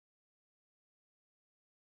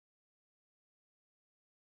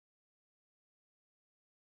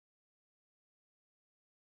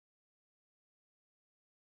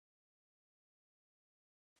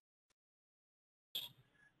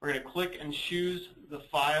We're going to click and choose the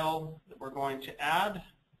file that we're going to add.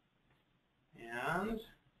 And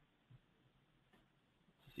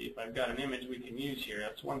see if I've got an image we can use here.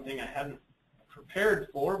 That's one thing I hadn't prepared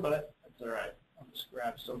for, but that's all right. I'll just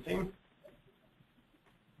grab something.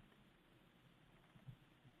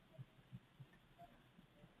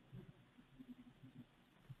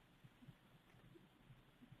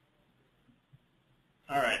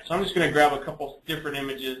 All right, so I'm just going to grab a couple different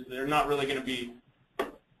images. They're not really going to be,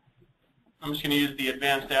 I'm just going to use the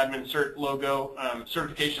Advanced Admin Cert logo,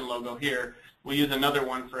 certification logo here. We'll use another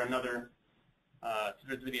one for another,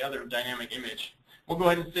 for the other dynamic image. We'll go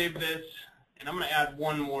ahead and save this, and I'm going to add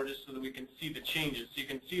one more just so that we can see the changes. So you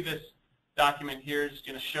can see this document here is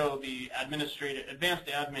going to show the Advanced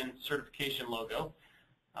Admin Certification logo.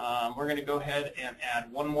 We're going to go ahead and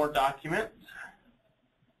add one more document.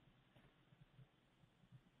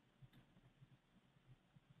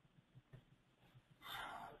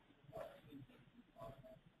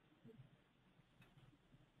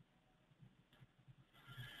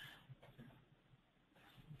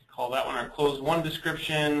 Call that one our closed one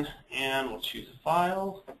description, and we'll choose a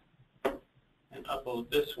file and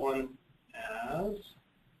upload this one as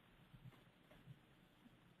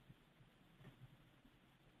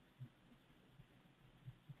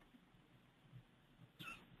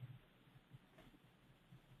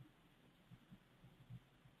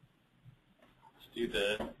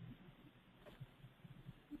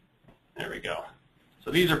there we go.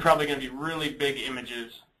 So these are probably going to be really big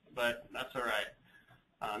images, but that's all right.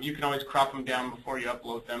 You can always crop them down before you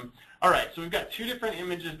upload them. All right, so we've got two different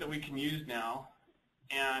images that we can use now.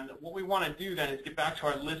 And what we want to do then is get back to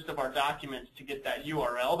our list of our documents to get that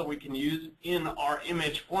URL that we can use in our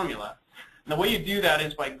image formula. And the way you do that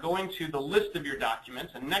is by going to the list of your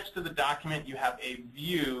documents, and next to the document you have a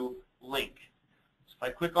view link. So if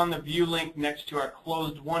I click on the view link next to our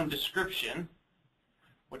closed one description,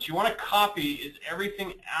 what you want to copy is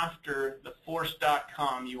everything after the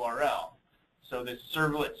force.com URL. So this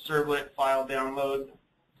servlet file download,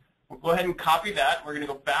 we'll go ahead and copy that. We're going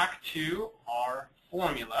to go back to our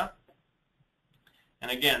formula. And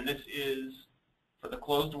again, this is for the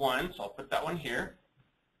closed one, so I'll put that one here.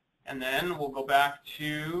 And then we'll go back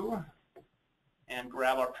to and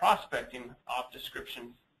grab our prospecting off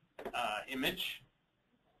description image.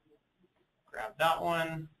 Grab that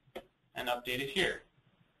one and update it here.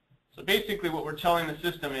 So basically what we're telling the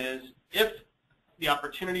system is if the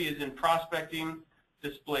opportunity is in prospecting,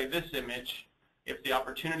 display this image. If the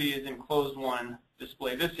opportunity is in closed one,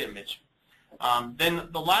 display this image. Then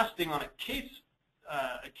the last thing on a case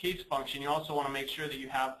function, you also want to make sure that you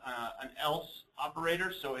have an else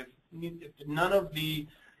operator. So if none of the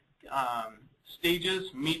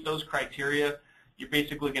stages meet those criteria, you're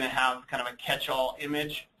basically going to have kind of a catch-all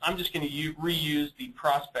image. I'm just going to reuse the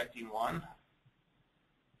prospecting one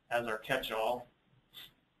as our catch-all.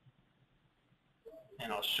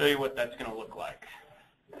 And I'll show you what that's going to look like.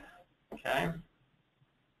 Okay.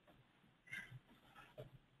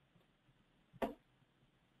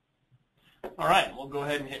 All right, we'll go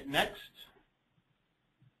ahead and hit next.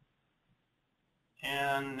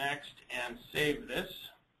 And next, and save this.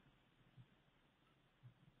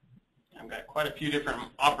 I've got quite a few different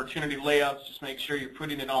opportunity layouts. Just make sure you're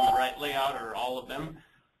putting it on the right layout or all of them.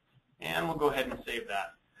 And we'll go ahead and save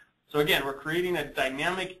that. So again, we're creating a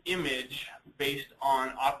dynamic image based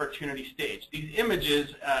on opportunity stage. These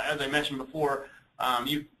images, as I mentioned before,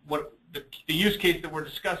 the use case that we're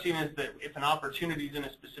discussing is that if an opportunity is in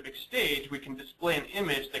a specific stage, we can display an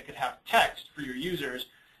image that could have text for your users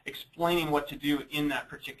explaining what to do in that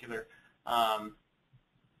particular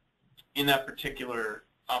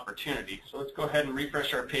opportunity. So let's go ahead and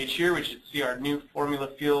refresh our page here. We should see our new formula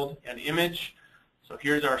field and image. So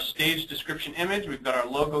here's our stage description image. We've got our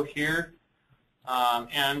logo here,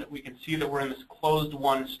 and we can see that we're in this closed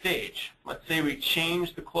one stage. Let's say we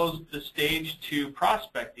change the stage to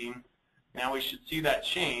prospecting. Now we should see that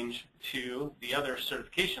change to the other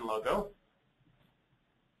certification logo.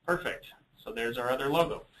 Perfect. So there's our other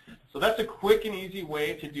logo. So that's a quick and easy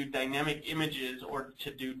way to do dynamic images or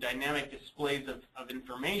to do dynamic displays of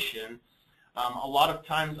information. A lot of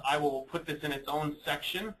times I will put this in its own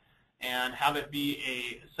section and have it be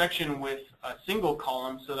a section with a single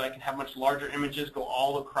column so that I can have much larger images go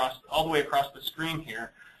all the way across the screen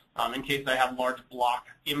here in case I have large block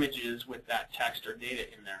images with that text or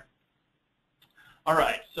data in there. All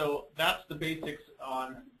right, so that's the basics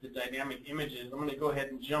on the dynamic images. I'm going to go ahead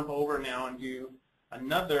and jump over now and do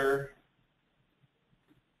another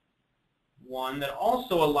one that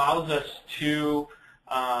also allows us to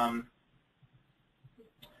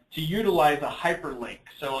to utilize a hyperlink.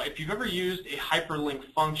 So if you've ever used a hyperlink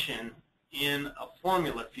function in a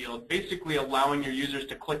formula field, basically allowing your users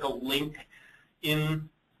to click a link in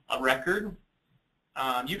a record,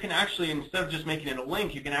 you can actually, instead of just making it a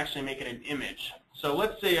link, you can actually make it an image. So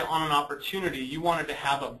let's say on an opportunity you wanted to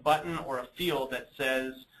have a button or a field that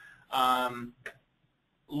says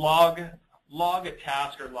log a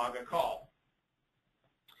task or log a call.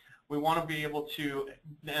 We want to be able to,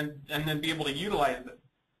 and then be able to utilize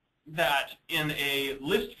that in a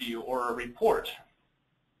list view or a report.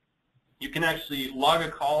 You can actually log a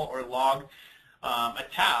call or log a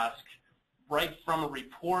task right from a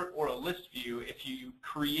report or a list view if you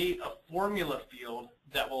create a formula field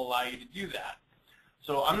that will allow you to do that.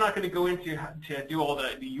 So I'm not going to go into to do all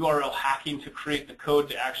the URL hacking to create the code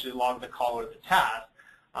to actually log the call or the task,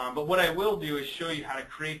 but what I will do is show you how to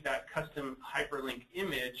create that custom hyperlink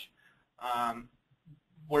image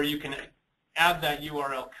where you can add that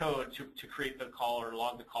URL code to create the call or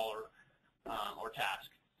log the call or task.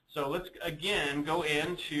 So let's again go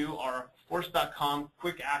into our Force.com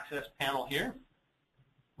quick access panel here.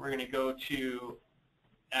 We're going to go to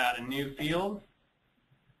add a new field,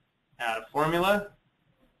 add a formula.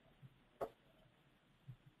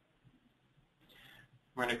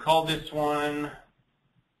 We're going to call this one,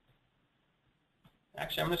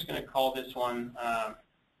 actually I'm just going to call this one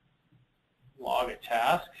log a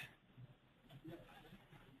task.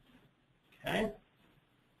 Okay.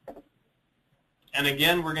 And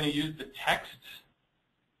again, we're going to use the text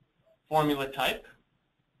formula type.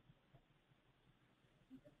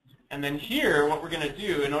 And then here, what we're going to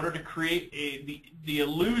do in order to create the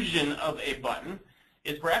illusion of a button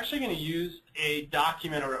is we're actually going to use a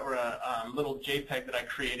document or a little JPEG that I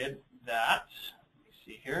created that, let me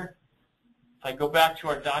see here. If I go back to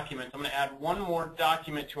our documents, I'm going to add one more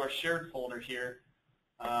document to our shared folder here.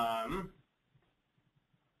 See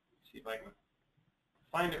if I can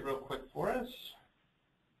find it real quick for us.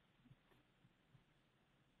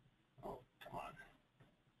 Oh, come on.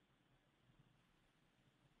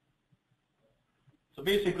 So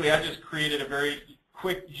basically, I just created a very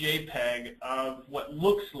quick JPEG of what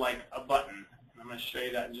looks like a button. And I'm going to show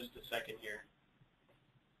you that in just a second here.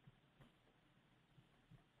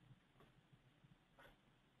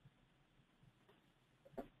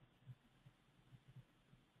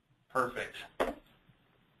 Perfect.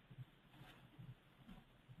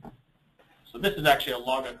 So this is actually a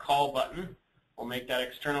log a call button. We'll make that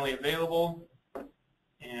externally available.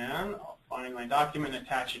 And I'll find my document and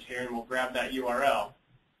attach it here, and we'll grab that URL.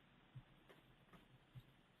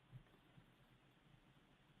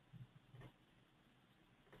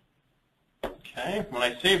 Okay, when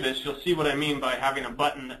I save this, you'll see what I mean by having a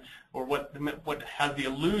button, or what has the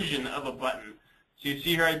illusion of a button. So you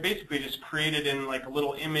see here, I basically just created in like a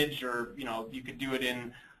little image, or you could do it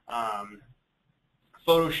in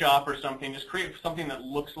Photoshop or something. Just create something that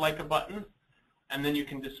looks like a button, and then you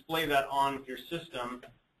can display that on your system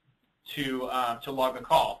to log a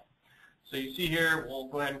call. So you see here, we'll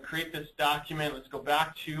go ahead and create this document. Let's go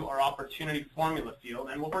back to our opportunity formula field,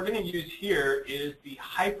 and what we're going to use here is the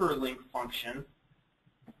hyperlink function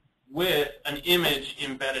with an image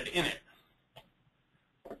embedded in it.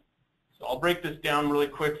 So I'll break this down really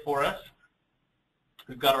quick for us.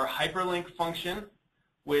 We've got our hyperlink function,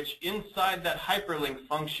 which inside that hyperlink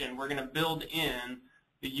function, we're going to build in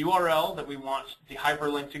the URL that we want the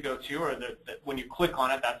hyperlink to go to, or when you click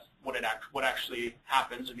on it, that's what actually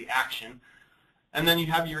happens, or the action. And then you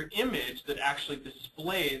have your image that actually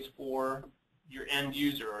displays for your end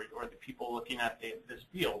user, or the people looking at this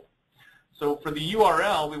field. So for the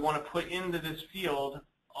URL, we want to put into this field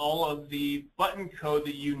all of the button code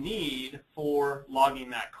that you need for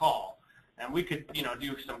logging that call. And we could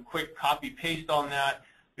do some quick copy paste on that,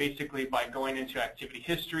 basically by going into activity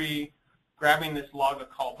history, grabbing this log a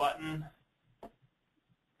call button,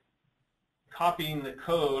 copying the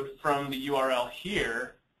code from the URL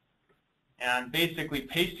here, and basically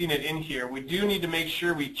pasting it in here. We do need to make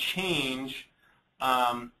sure we change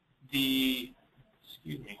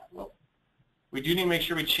we do need to make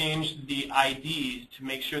sure we change the IDs to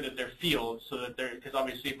make sure that they're fields, so that they're, because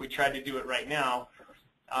obviously if we tried to do it right now,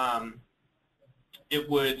 it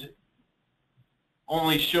would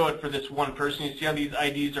only show it for this one person. You see how these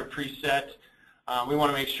IDs are preset? We want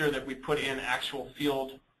to make sure that we put in actual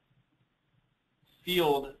field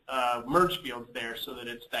merge fields there, so that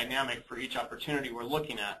it's dynamic for each opportunity we're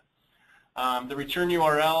looking at. The return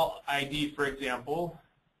URL ID, for example,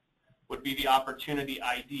 would be the opportunity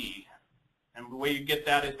ID. And the way you get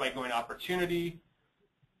that is by going opportunity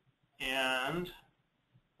and,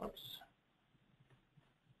 whoops,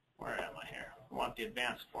 where am I here? We want the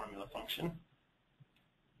advanced formula function.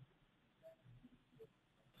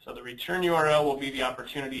 So the return URL will be the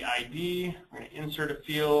opportunity ID. We're going to insert a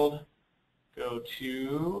field, go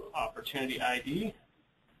to opportunity ID,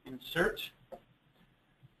 insert.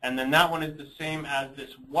 And then that one is the same as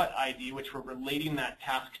this what ID, which we're relating that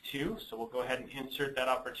task to. So we'll go ahead and insert that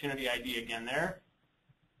opportunity ID again there.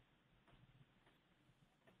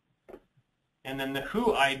 And then the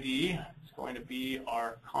who ID is going to be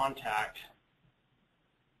our contact,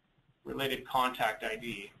 related contact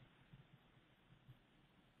ID.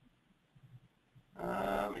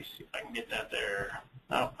 Let me see if I can get that there.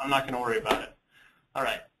 No, I'm not going to worry about it. All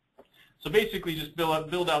right. So basically just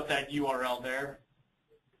build out that URL there.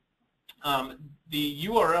 The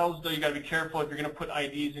URLs, though, you got to be careful. If you're going to put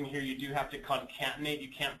IDs in here, you do have to concatenate. You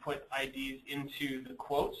can't put IDs into the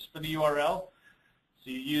quotes for the URL.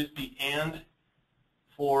 So you use the AND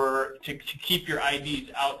to keep your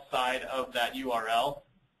IDs outside of that URL.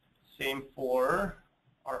 Same for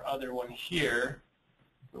our other one here.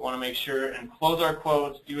 We want to make sure and close our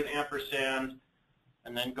quotes, do an ampersand,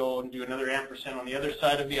 and then go and do another ampersand on the other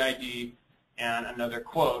side of the ID and another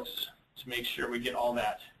quotes to make sure we get all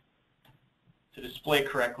that to display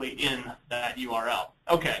correctly in that URL.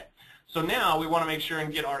 Okay, so now we want to make sure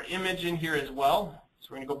and get our image in here as well. So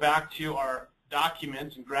we're going to go back to our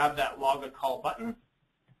documents and grab that log a call button.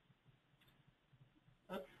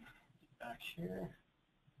 Back here.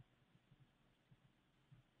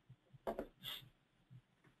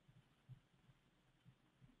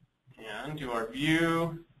 And do our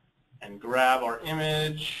view and grab our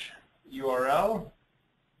image URL.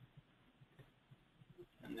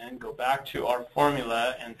 And then go back to our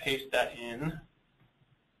formula and paste that in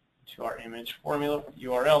to our image formula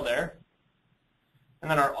URL there. And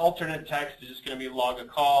then our alternate text is just going to be log a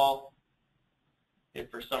call. If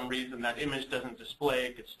for some reason that image doesn't display,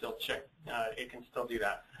 it could still check. It can still do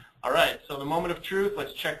that. All right. So the moment of truth.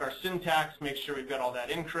 Let's check our syntax. Make sure we've got all that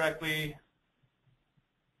in correctly.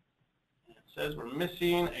 It says we're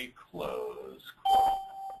missing a close.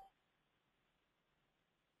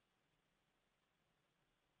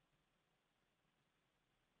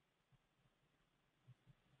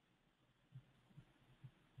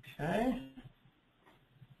 Okay.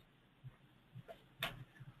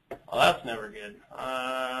 Well, that's never good.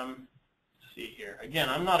 Let's see here. Again,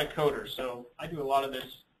 I'm not a coder, so I do a lot of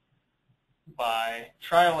this by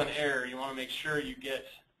trial and error. You want to make sure you get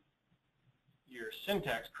your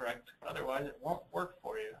syntax correct, otherwise it won't work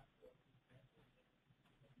for you.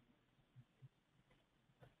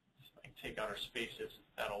 So I can take out our spaces.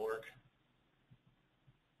 That'll work.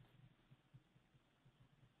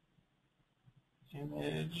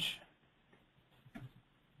 Image.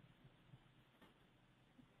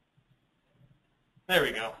 There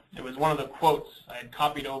we go. It was one of the quotes I had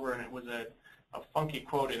copied over, and it was a funky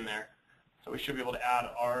quote in there. So we should be able to add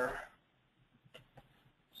our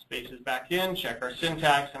spaces back in, check our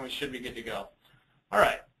syntax, and we should be good to go. All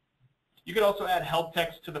right. You could also add help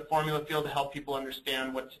text to the formula field to help people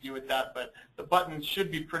understand what to do with that, but the buttons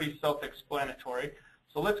should be pretty self-explanatory.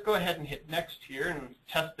 So let's go ahead and hit next here and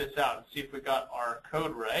test this out and see if we got our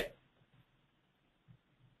code right.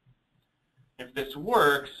 If this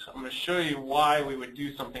works, I'm going to show you why we would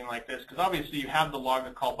do something like this, because obviously you have the log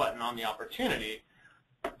a call button on the opportunity,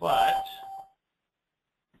 but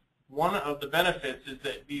one of the benefits is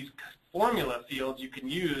that these formula fields you can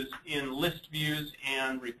use in list views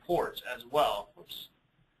and reports as well. Oops.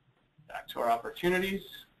 Back to our opportunities.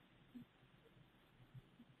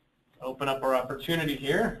 Open up our opportunity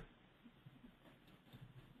here.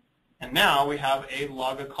 And now we have a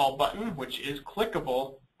log a call button, which is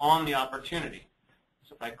clickable on the opportunity.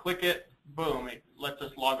 So if I click it, boom, it lets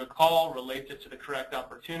us log a call, relates it to the correct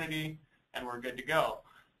opportunity, and we're good to go.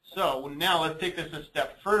 So now let's take this a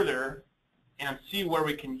step further and see where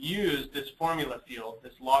we can use this formula field,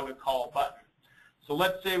 this log a call button. So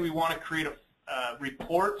let's say we want to create a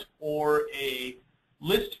report or a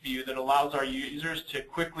list view that allows our users to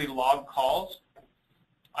quickly log calls.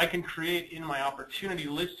 I can create in my opportunity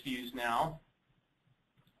list views now.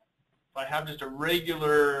 If I have just a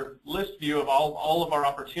regular list view of all of our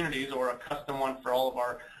opportunities, or a custom one for all of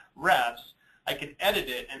our reps, I could edit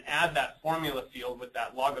it and add that formula field with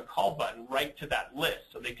that log a call button right to that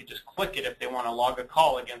list. So they could just click it if they want to log a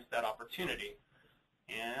call against that opportunity.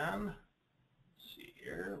 And let's see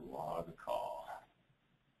here, log a call.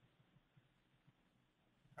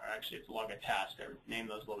 Or actually, it's log a task. I named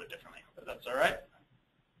those a little bit differently, but that's all right.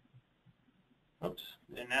 Oops,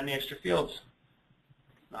 didn't add any extra fields.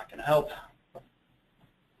 Not going to help.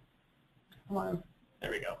 Come on.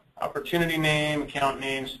 There we go. Opportunity name, account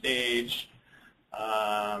name, stage,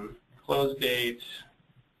 close date,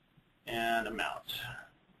 and amount.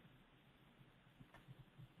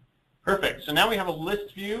 Perfect. So now we have a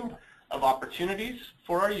list view of opportunities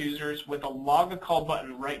for our users with a log a call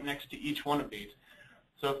button right next to each one of these.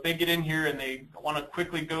 So if they get in here and they want to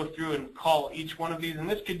quickly go through and call each one of these, and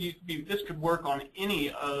this could work on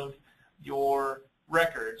any of your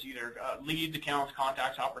records, either leads, accounts,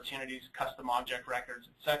 contacts, opportunities, custom object records,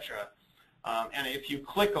 etc. And if you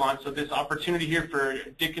click on, so this opportunity here for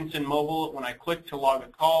Dickinson Mobile, when I click to log a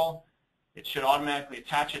call, it should automatically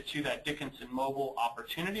attach it to that Dickinson Mobile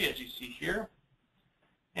opportunity, as you see here.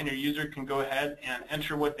 And your user can go ahead and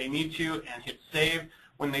enter what they need to and hit save.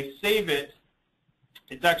 When they save it,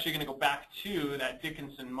 it's actually going to go back to that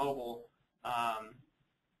Dickinson Mobile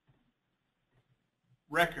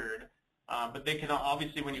record. But they can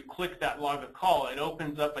obviously, when you click that log a call, it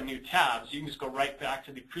opens up a new tab. So you can just go right back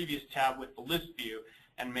to the previous tab with the list view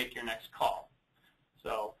and make your next call.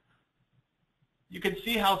 So you can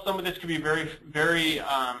see how some of this could be very, very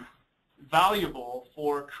valuable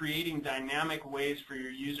for creating dynamic ways for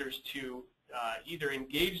your users to either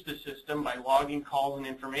engage the system by logging calls and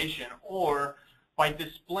information, or by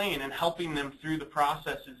displaying and helping them through the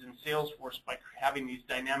processes in Salesforce by having these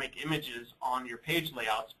dynamic images on your page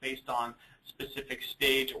layouts based on specific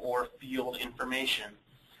stage or field information.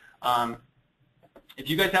 If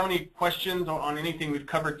you guys have any questions on anything we've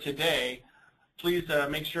covered today, please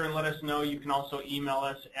make sure and let us know. You can also email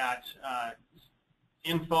us at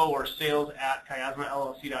info or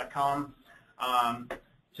sales@kyazmallc.com.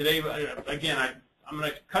 Today, again, I'm going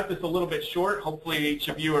to cut this a little bit short. Hopefully each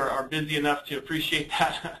of you are busy enough to appreciate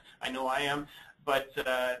that. I know I am. But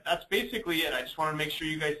that's basically it. I just want to make sure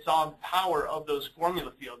you guys saw the power of those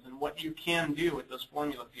formula fields and what you can do with those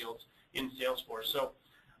formula fields in Salesforce. So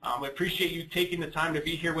we appreciate you taking the time to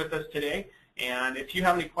be here with us today. And if you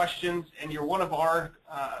have any questions and you're one of our,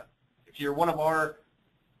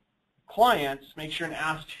 clients, make sure and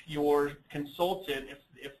ask your consultant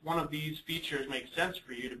if one of these features makes sense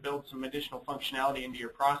for you to build some additional functionality into your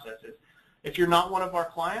processes. If you're not one of our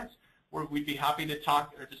clients, we'd be happy to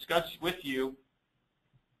talk or discuss with you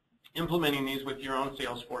implementing these with your own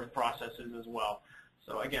Salesforce processes as well.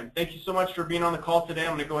 So again, thank you so much for being on the call today.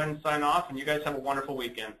 I'm going to go ahead and sign off, and you guys have a wonderful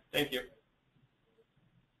weekend. Thank you.